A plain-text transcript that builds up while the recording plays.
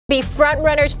be front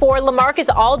runners for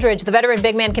LaMarcus Aldridge. The veteran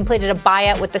big man completed a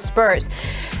buyout with the Spurs.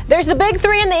 There's the big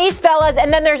three in the East, fellas,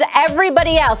 and then there's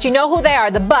everybody else. You know who they are,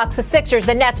 the Bucks, the Sixers,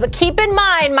 the Nets. But keep in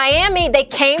mind, Miami, they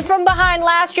came from behind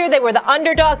last year. They were the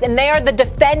underdogs, and they are the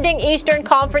defending Eastern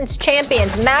Conference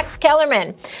champions. Max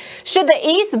Kellerman, should the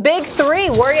East big three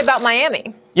worry about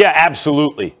Miami? Yeah,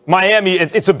 absolutely. Miami,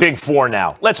 it's a big four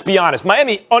now. Let's be honest.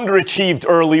 Miami underachieved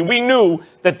early. We knew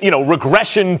that,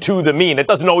 regression to the mean. It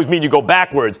doesn't always mean you go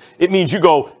backwards. It means you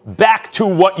go back to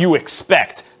what you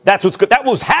expect. That's what's good. That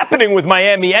was happening with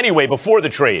Miami anyway before the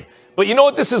trade. But you know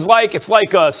what this is like? It's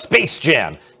like a Space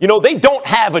Jam. They don't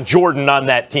have a Jordan on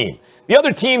that team. The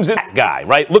other team's that guy,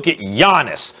 right? Look at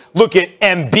Giannis. Look at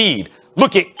Embiid.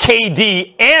 Look at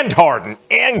KD and Harden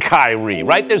and Kyrie,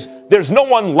 right? There's no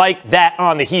one like that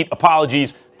on the Heat.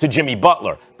 Apologies to Jimmy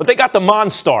Butler. But they got the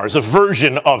Monstars, a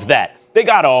version of that. They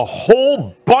got a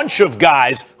whole bunch of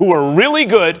guys who are really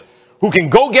good, who can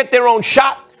go get their own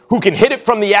shot, who can hit it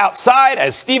from the outside,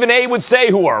 as Stephen A. would say,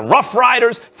 who are rough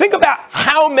riders. Think about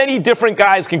how many different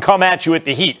guys can come at you at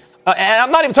the Heat. And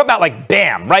I'm not even talking about like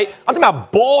Bam, right? I'm talking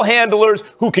about ball handlers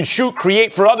who can shoot,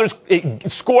 create for others,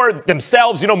 score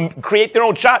themselves, create their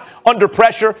own shot under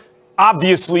pressure.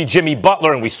 Obviously, Jimmy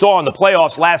Butler, and we saw in the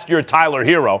playoffs last year, Tyler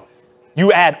Hero.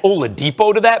 You add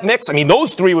Oladipo to that mix. I mean,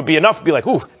 those three would be enough to be like,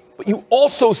 ooh. But you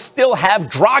also still have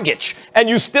Dragic, and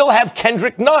you still have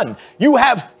Kendrick Nunn. You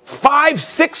have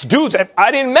 5-6 dudes.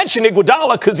 I didn't mention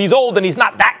Iguodala because he's old and he's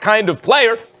not that kind of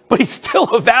player, but he's still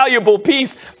a valuable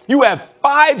piece. You have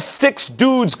 5-6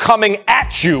 dudes coming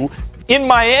at you in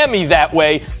Miami that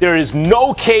way. There is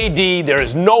no KD. There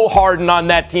is no Harden on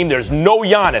that team. There's no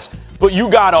Giannis. But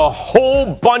you got a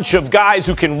whole bunch of guys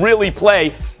who can really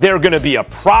play. They're going to be a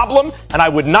problem, and I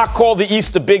would not call the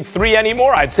East a big three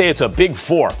anymore. I'd say it's a big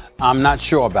four. I'm not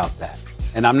sure about that.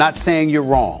 And I'm not saying you're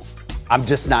wrong. I'm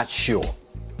just not sure.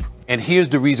 And here's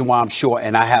the reason why I'm sure,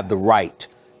 and I have the right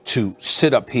to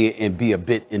sit up here and be a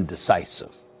bit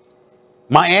indecisive.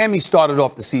 Miami started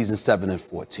off the season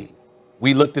 7-14.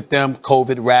 We looked at them,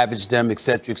 COVID ravaged them, et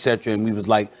cetera, and we was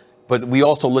like, but we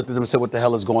also looked at them and said, what the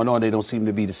hell is going on? They don't seem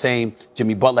to be the same.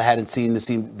 Jimmy Butler hadn't seemed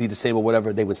to be the same or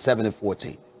whatever. They were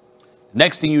 7-14.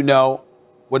 Next thing you know,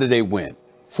 what did they win?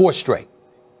 4 straight.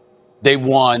 They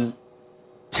won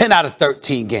 10 out of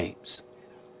 13 games.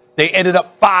 They ended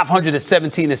up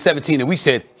 517-17, and we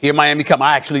said, here Miami come.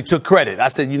 I actually took credit. I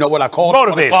said, you know what? I called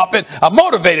them on the carpet. I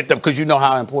motivated them because you know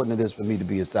how important it is for me to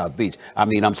be in South Beach. I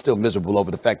mean, I'm still miserable over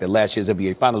the fact that last year's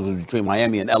NBA Finals was between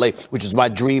Miami and LA, which is my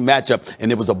dream matchup,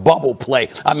 and it was a bubble play.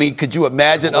 I mean, could you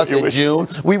imagine us in June?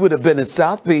 We would have been in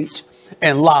South Beach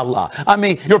and la. I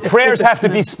mean, your prayers have to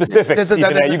be specific.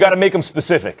 You got to make them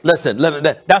specific. Listen,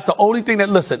 that's the only thing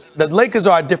listen, the Lakers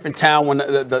are a different town when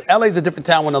the LA's a different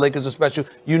town when the Lakers are special.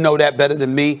 You know that better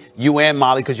than me, you and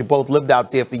Molly, because you both lived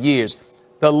out there for years.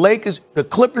 The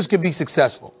Clippers can be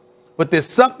successful, but there's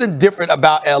something different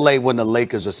about LA when the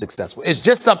Lakers are successful. It's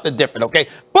just something different, okay?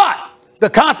 But the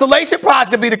consolation prize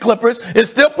could be the Clippers. It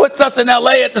still puts us in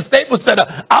L.A. at the Staples Center.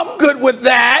 I'm good with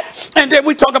that. And then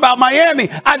we talk about Miami.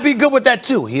 I'd be good with that,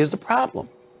 too. Here's the problem.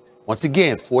 Once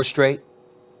again, 4 straight.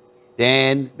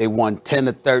 Then they won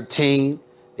 10-13.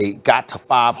 They got to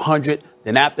 500.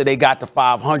 Then after they got to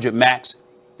 500, Max,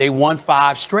 they won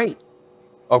 5 straight.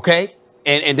 Okay?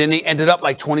 And then they ended up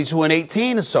like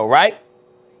 22-18 or so, right?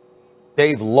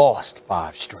 They've lost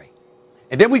 5 straight.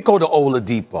 And then we go to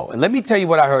Oladipo. And let me tell you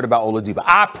what I heard about Oladipo.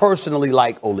 I personally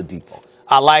like Oladipo.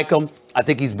 I like him. I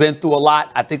think he's been through a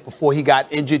lot. I think before he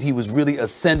got injured, he was really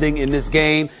ascending in this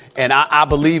game. And I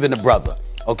believe in the brother.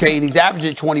 Okay, and he's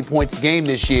averaging 20 points a game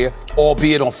this year,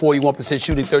 albeit on 41%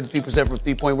 shooting, 33% from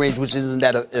three-point range, which isn't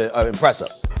that impressive.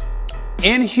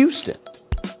 In Houston,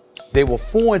 they were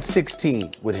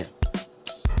 4-16 with him.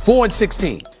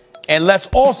 4-16. And let's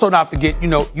also not forget,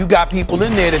 you got people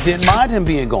in there that didn't mind him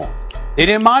being gone. They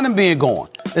didn't mind him being gone.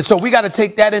 And so we got to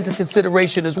take that into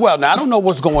consideration as well. Now, I don't know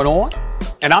what's going on,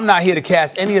 and I'm not here to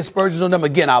cast any aspersions on them.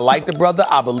 Again, I like the brother.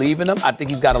 I believe in him. I think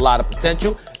he's got a lot of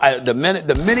potential. The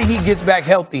minute he gets back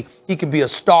healthy, he could be a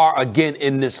star again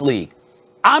in this league.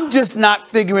 I'm just not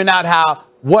figuring out how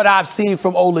what I've seen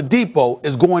from Oladipo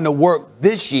is going to work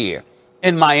this year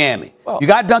in Miami. Well, you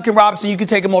got Duncan Robinson. You can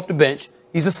take him off the bench.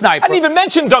 He's a sniper. I didn't even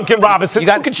mention Duncan Robinson.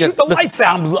 Who can shoot the lights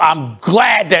out. I'm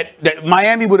glad that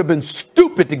Miami would have been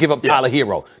stupid to give up Tyler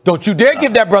Hero. Don't you dare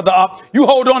give that brother up. You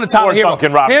hold on to Tyler Hero.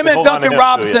 Him and Duncan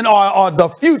Robinson are the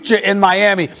future in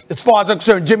Miami as far as I'm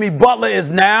concerned. Jimmy Butler is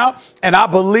now, and I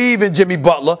believe in Jimmy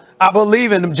Butler. I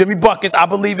believe in him. Jimmy Buckets, I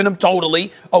believe in him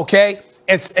totally, okay?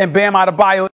 And Bam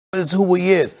Adebayo is who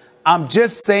he is. I'm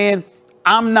just saying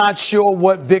I'm not sure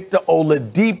what Victor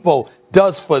Oladipo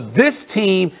does for this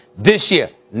team this year.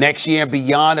 Next year and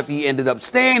beyond, if he ended up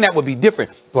staying, that would be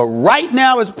different. But right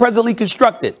now, as presently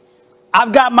constructed,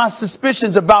 I've got my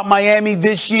suspicions about Miami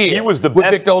this year. He was the with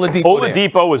best. Victor Oladipo.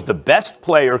 Oladipo was the best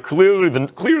player, clearly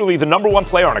the number one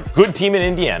player on a good team in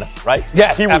Indiana, right?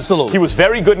 Yes, absolutely. He was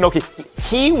very good and okay.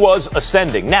 He was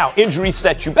ascending. Now, injuries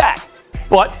set you back.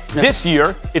 But this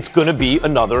year, it's going to be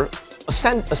another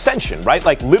ascension, right?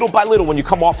 Like little by little when you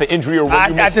come off an injury or when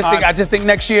you miss time. I just think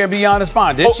next year and beyond is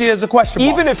fine. This year is a question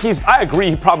mark. Even if I agree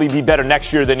he'd probably be better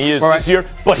next year than he is this year,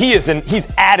 but he's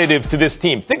additive to this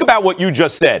team. Think about what you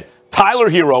just said. Tyler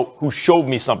Hero, who showed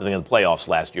me something in the playoffs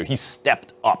last year, he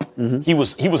stepped up. He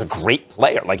was a great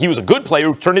player. Like, he was a good player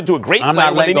who turned into a great player. I'm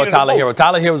not letting go Tyler Hero.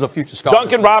 Tyler Hero's a future star.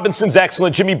 Duncan Robinson's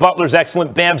excellent. Jimmy Butler's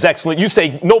excellent. Bam's excellent. You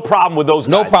say no problem with those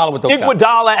guys. No problem with those guys.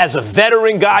 Iguodala as a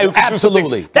veteran guy who can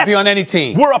absolutely do be on any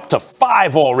team. We're up to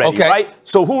 5 already, right?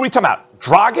 So who are we talking about?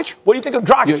 Dragic? What do you think of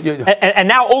Dragic? And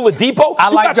now Oladipo?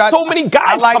 You've got so many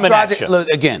guys coming at you. Look,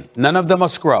 again, none of them are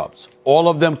scrubs. All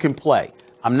of them can play.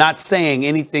 I'm not saying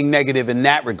anything negative in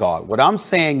that regard. What I'm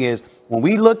saying is when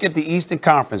we look at the Eastern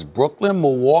Conference, Brooklyn,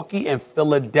 Milwaukee, and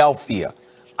Philadelphia,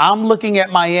 I'm looking at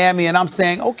Miami and I'm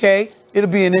saying, okay, it'll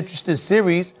be an interesting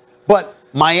series. But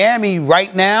Miami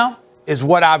right now is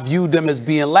what I viewed them as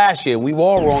being last year. We were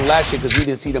all wrong last year because we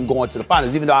didn't see them going to the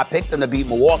finals, even though I picked them to beat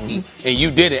Milwaukee, and you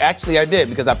did it. Actually, I did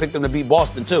because I picked them to beat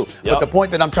Boston, too. But the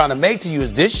point that I'm trying to make to you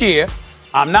is this year,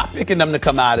 I'm not picking them to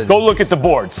come out of it. Go look at the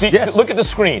board. See, look at the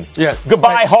screen. Yeah.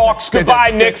 Goodbye, Hawks.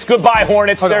 Goodbye, Knicks. Goodbye,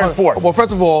 Hornets. They're in 4th. Well,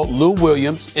 first of all, Lou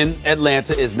Williams in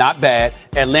Atlanta is not bad.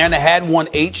 Atlanta had won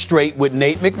 8 straight with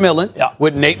Nate McMillan. Yeah.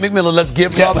 With Nate McMillan, let's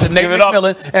give love to Nate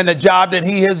McMillan and the job that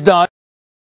he has done.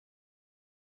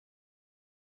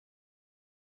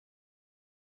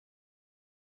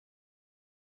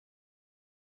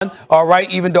 All right,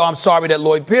 even though I'm sorry that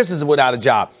Lloyd Pierce is without a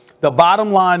job. The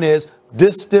bottom line is,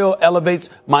 this still elevates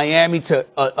Miami to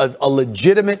a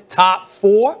legitimate top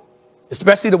 4,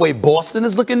 especially the way Boston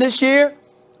is looking this year.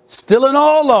 Still in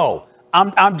all, though.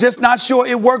 I'm just not sure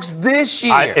it works this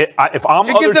year. If I'm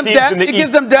it other gives them teams depth. in the It East,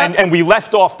 gives them depth. and we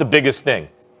left off the biggest thing.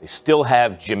 They still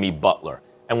have Jimmy Butler.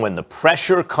 And when the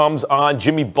pressure comes on,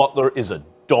 Jimmy Butler is a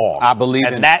dog. I believe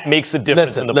and that makes a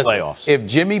difference in the playoffs. If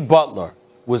Jimmy Butler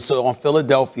was on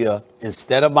Philadelphia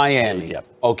instead of Miami,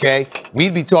 okay,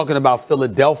 we'd be talking about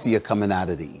Philadelphia coming out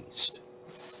of the East.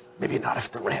 Maybe not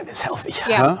if Durant is healthy.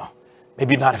 Yeah. Huh?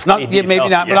 Maybe not if maybe healthy.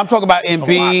 not. But I'm talking about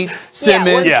Embiid,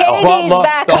 Simmons,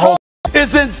 Butler, the whole.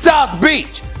 It's in South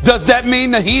Beach. Does that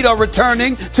mean the Heat are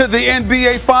returning to the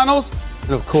NBA Finals?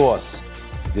 And of course,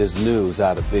 there's news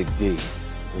out of Big D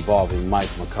involving Mike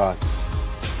McCarthy.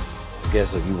 I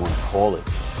guess if you want to call it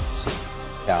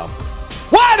Cowboys.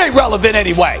 Why are they relevant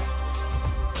anyway?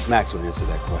 Max will answer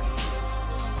that question.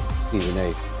 Stephen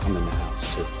A., I'm in the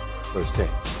house too. First take.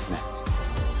 Next.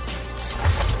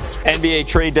 NBA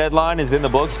trade deadline is in the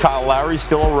books. Kyle Lowry's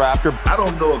still a Raptor. I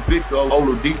don't know if Victor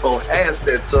Oladipo has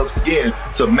that tough skin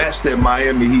to match that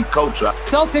Miami Heat culture.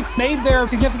 Celtics made their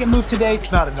significant move today.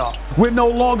 It's not enough. We're no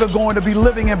longer going to be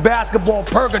living in basketball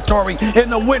purgatory in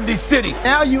the Windy City.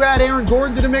 Now you add Aaron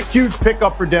Gordon to the mix. Huge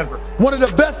pickup for Denver. One of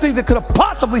the best things that could have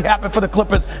possibly happened for the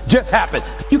Clippers just happened.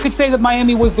 You could say that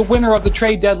Miami was the winner of the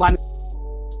trade deadline.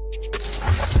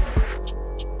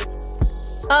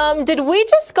 Did we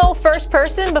just go first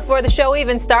person before the show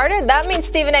even started? That means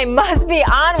Stephen A. must be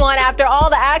on one after all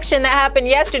the action that happened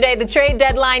yesterday. The trade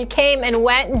deadline came and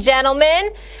went.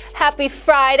 Gentlemen, happy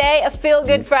Friday. A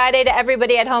feel-good Friday to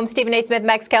everybody at home. Stephen A. Smith,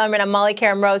 Max Kellerman, and Molly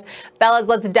Karam Rose. Bellas,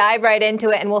 let's dive right into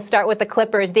it, and we'll start with the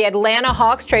Clippers. The Atlanta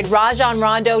Hawks trade Rajon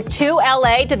Rondo to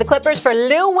L.A. to the Clippers for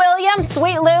Lou Williams,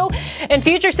 sweet Lou, and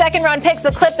future second-round picks.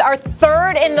 The Clips are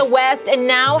 3rd in the West and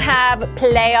now have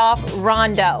playoff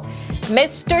Rondo.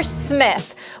 Mr.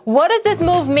 Smith, what does this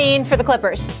move mean for the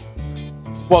Clippers?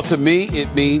 Well, to me,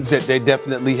 it means that they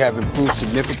definitely have improved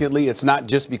significantly. It's not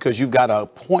just because you've got a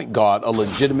point guard, a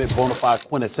legitimate, bona fide,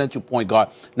 quintessential point guard,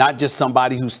 not just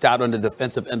somebody who's stout on the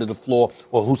defensive end of the floor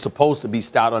or who's supposed to be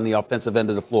stout on the offensive end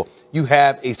of the floor. You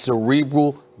have a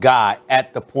cerebral guy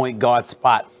at the point guard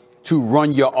spot to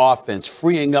run your offense,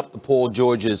 freeing up the Paul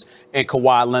Georges and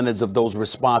Kawhi Leonards of those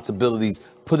responsibilities,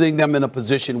 putting them in a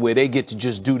position where they get to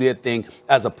just do their thing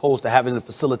as opposed to having to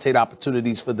facilitate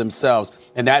opportunities for themselves.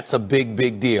 And that's a big,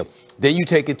 big deal. Then you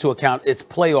take into account it's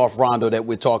playoff Rondo that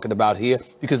we're talking about here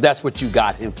because that's what you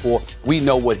got him for. We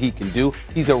know what he can do.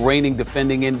 He's a reigning,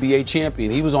 defending NBA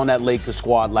champion. He was on that Lakers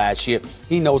squad last year.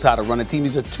 He knows how to run a team.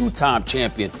 He's a 2-time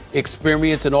champion.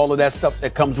 Experience and all of that stuff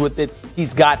that comes with it,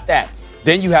 he's got that.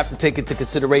 Then you have to take into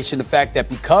consideration the fact that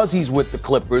because he's with the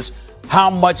Clippers, how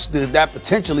much did that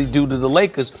potentially do to the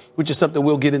Lakers, which is something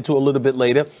we'll get into a little bit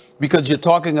later, because you're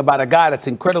talking about a guy that's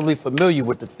incredibly familiar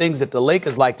with the things that the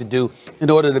Lakers like to do in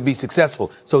order to be successful.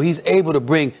 So he's able to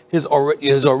bring his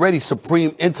already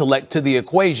supreme intellect to the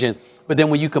equation. But then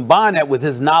when you combine that with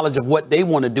his knowledge of what they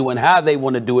want to do and how they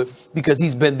want to do it, because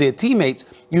he's been their teammates,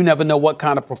 you never know what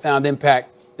kind of profound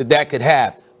impact that could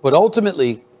have. But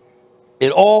ultimately,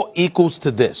 it all equals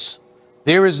to this.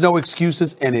 There is no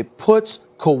excuses, and it puts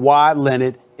Kawhi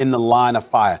Leonard in the line of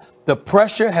fire. The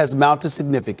pressure has mounted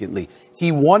significantly.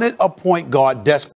 He wanted a point guard desperately.